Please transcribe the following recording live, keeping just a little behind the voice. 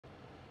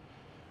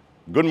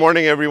Good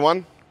morning,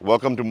 everyone.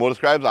 Welcome to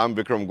Motorscribes. I'm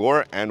Vikram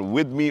Gore, and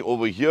with me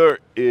over here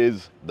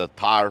is the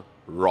Thar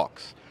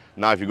Roxx.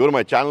 Now, if you go to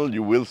my channel,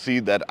 you will see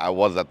that I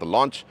was at the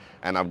launch,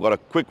 and I've got a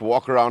quick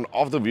walk around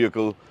of the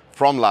vehicle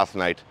from last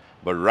night.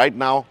 But right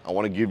now, I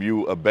want to give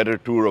you a better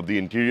tour of the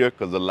interior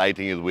because the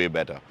lighting is way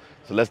better.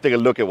 So let's take a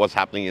look at what's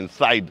happening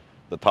inside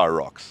the Thar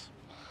Roxx.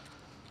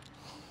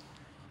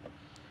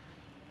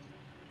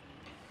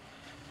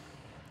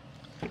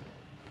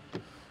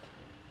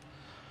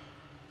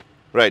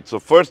 Right, so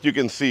first you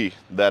can see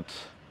that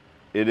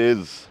it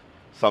is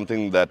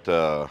something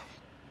that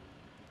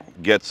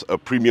gets a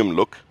premium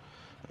look.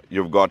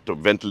 You've got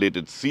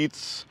ventilated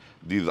seats.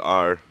 These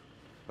are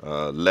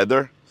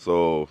leather,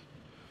 so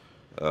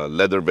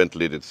leather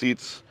ventilated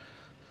seats.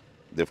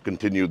 They've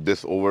continued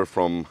this over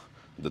from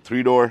the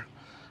three-door.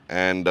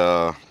 And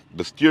the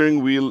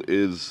steering wheel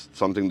is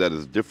something that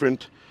is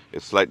different.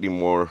 It's slightly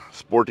more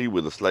sporty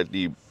with a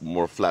slightly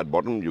more flat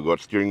bottom. You've got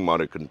steering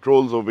mounted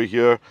controls over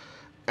here.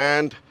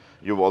 And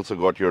you've also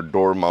got your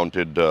door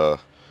mounted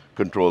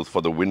controls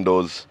for the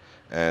windows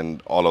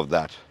and all of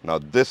that. Now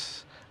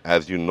this,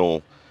 as you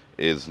know,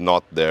 is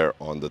not there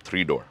on the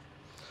three-door.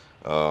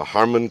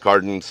 Harman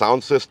Kardon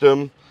sound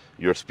system.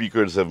 Your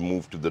speakers have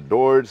moved to the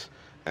doors,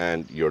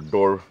 and your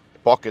door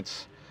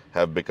pockets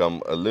have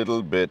become a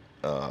little bit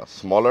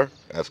smaller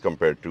as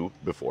compared to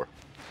before.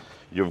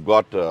 You've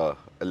got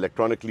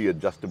electronically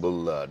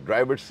adjustable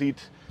driver's seat,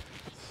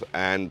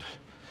 and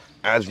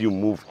as you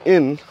move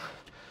in,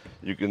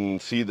 you can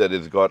see that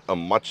it's got a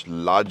much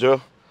larger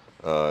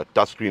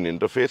touchscreen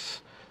interface.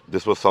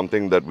 This was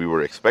something that we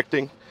were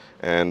expecting,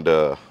 and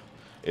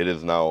it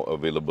is now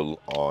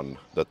available on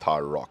the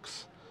Thar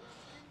Roxx.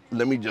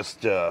 Let me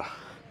just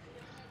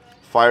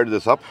fire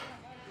this up,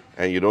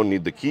 and you don't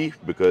need the key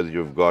because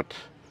you've got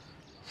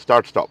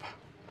start stop.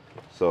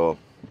 So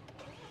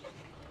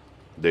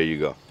there you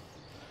go.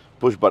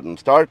 Push button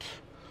start,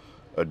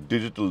 a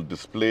digital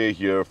display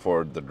here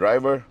for the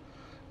driver,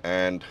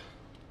 and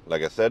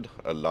like I said,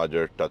 a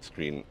larger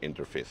touchscreen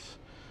interface.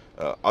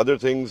 Other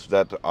things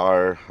that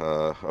are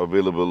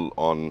available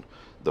on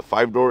the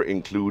five-door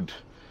include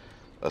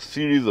a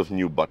series of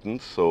new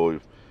buttons. So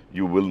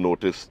you will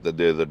notice that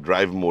there's a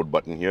drive mode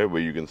button here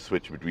where you can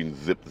switch between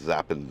zip,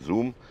 zap, and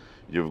zoom.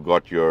 You've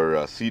got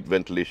your seat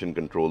ventilation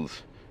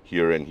controls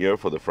here and here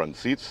for the front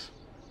seats.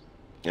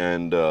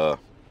 And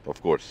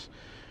of course,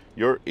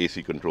 your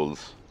AC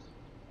controls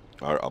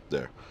are up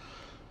there.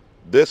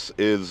 This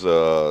is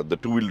the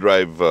two-wheel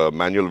drive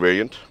manual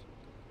variant.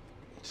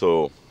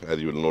 So as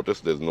you will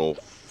notice, there's no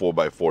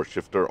 4x4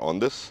 shifter on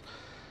this.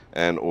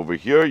 And over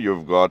here,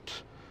 you've got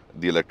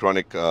the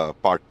electronic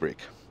park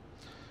brake.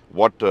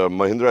 What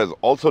Mahindra has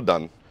also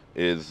done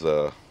is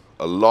a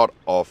lot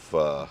of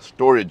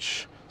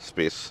storage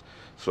space.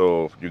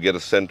 So you get a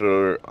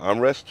center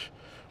armrest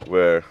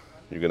where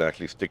you can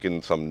actually stick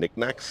in some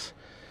knickknacks,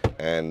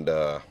 and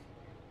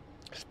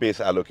space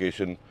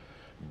allocation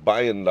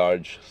by and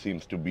large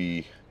seems to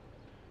be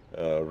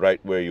right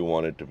where you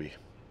want it to be.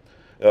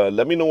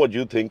 Let me know what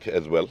you think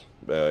as well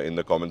in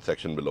the comment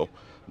section below.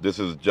 This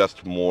is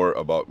just more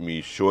about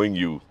me showing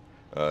you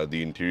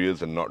the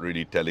interiors and not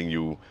really telling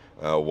you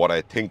what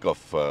I think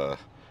of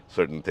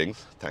certain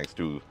things, thanks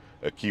to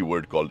a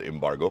keyword called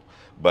embargo.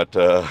 But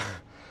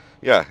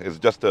yeah, it's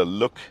just a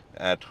look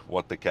at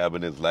what the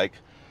cabin is like.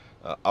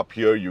 Up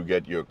here you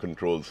get your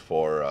controls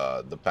for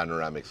the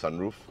panoramic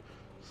sunroof.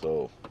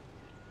 So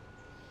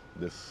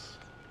this,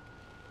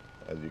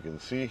 as you can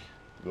see,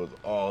 goes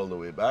all the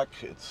way back.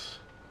 It's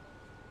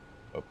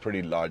a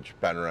pretty large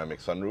panoramic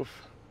sunroof,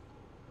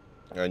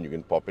 and you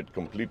can pop it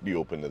completely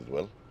open as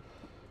well.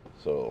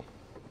 So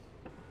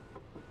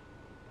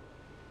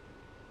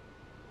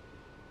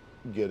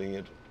getting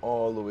it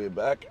all the way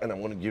back, and I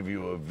want to give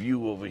you a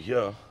view over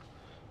here.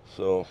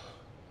 So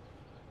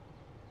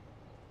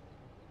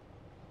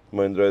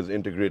Mahindra has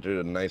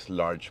integrated a nice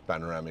large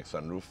panoramic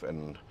sunroof,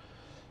 and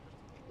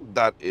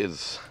that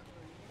is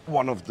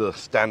one of the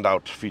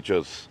standout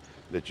features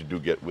that you do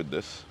get with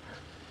this.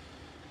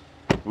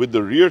 With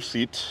the rear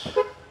seat,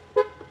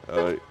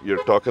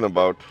 you're talking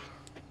about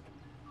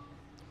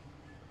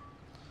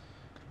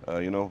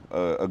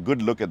a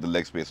good look at the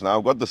leg space. Now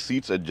I've got the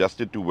seats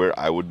adjusted to where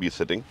I would be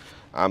sitting.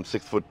 I'm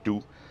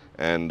 6'2",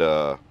 and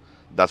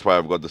that's why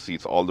I've got the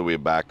seats all the way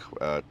back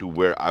to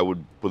where I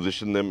would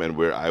position them and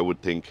where I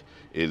would think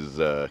is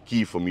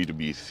key for me to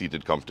be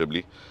seated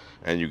comfortably.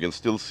 And you can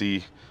still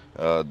see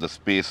the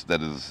space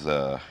that is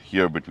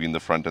here between the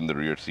front and the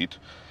rear seat.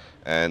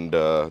 And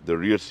the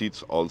rear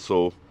seats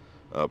also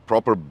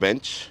proper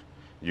bench.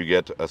 You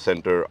get a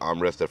center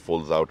armrest that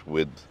folds out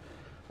with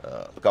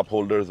cup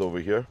holders over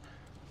here,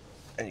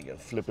 and you can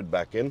flip it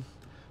back in.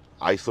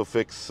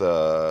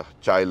 Isofix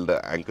child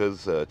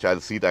anchors,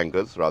 child seat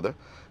anchors rather,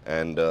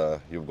 and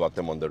you've got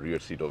them on the rear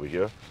seat over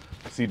here.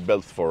 Seat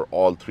belts for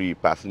all three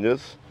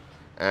passengers,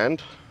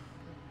 and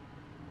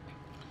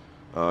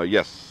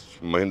yes,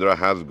 Mahindra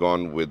has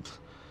gone with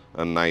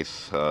a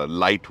nice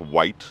light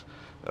white.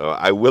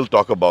 I will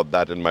talk about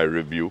that in my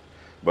review,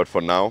 but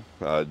for now,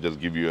 just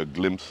give you a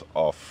glimpse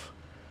of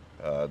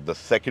the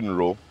second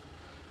row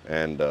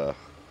and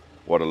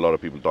what a lot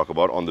of people talk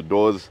about. On the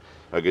doors,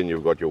 again,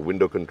 you've got your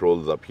window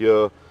controls up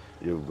here.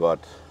 You've got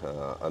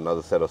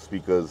another set of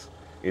speakers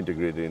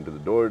integrated into the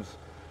doors,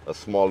 a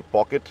small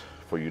pocket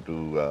for you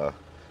to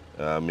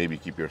maybe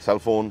keep your cell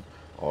phone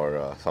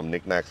or some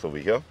knickknacks over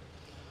here.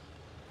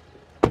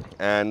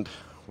 And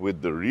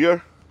with the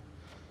rear,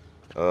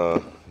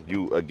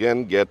 you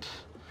again get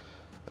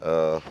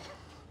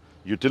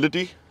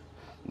utility.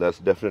 That's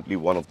definitely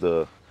one of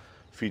the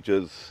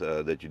features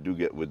that you do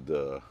get with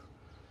the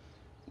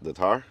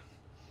Thar.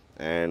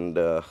 And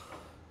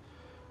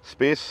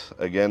space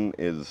again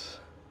is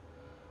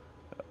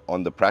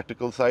on the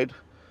practical side,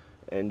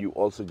 and you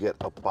also get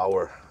a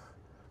power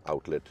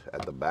outlet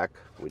at the back,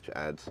 which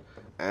adds,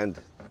 and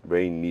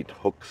very neat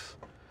hooks.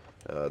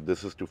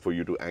 This is for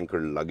you to anchor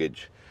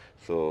luggage.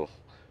 So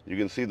you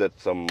can see that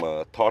some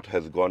thought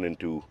has gone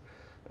into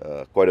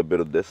quite a bit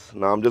of this.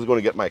 Now I'm just going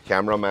to get my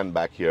cameraman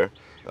back here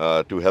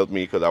to help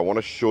me, because I want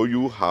to show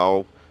you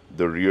how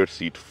the rear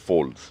seat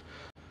folds.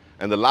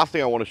 And the last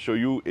thing I want to show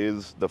you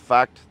is the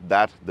fact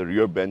that the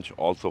rear bench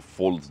also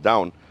folds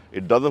down.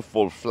 It doesn't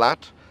fold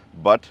flat,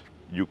 but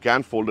you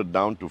can fold it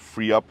down to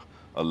free up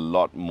a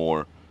lot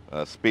more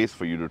space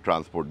for you to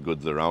transport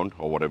goods around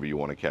or whatever you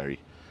want to carry.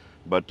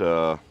 But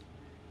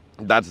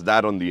that's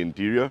that on the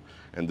interior,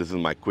 and this is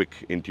my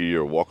quick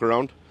interior walk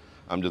around.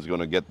 I'm just going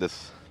to get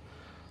this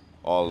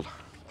all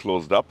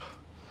closed up.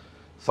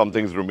 Some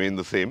things remain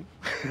the same.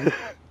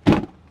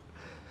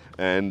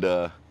 And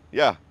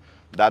yeah,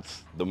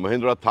 that's the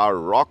Mahindra Thar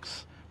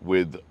Roxx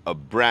with a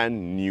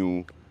brand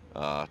new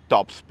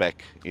top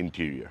spec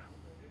interior.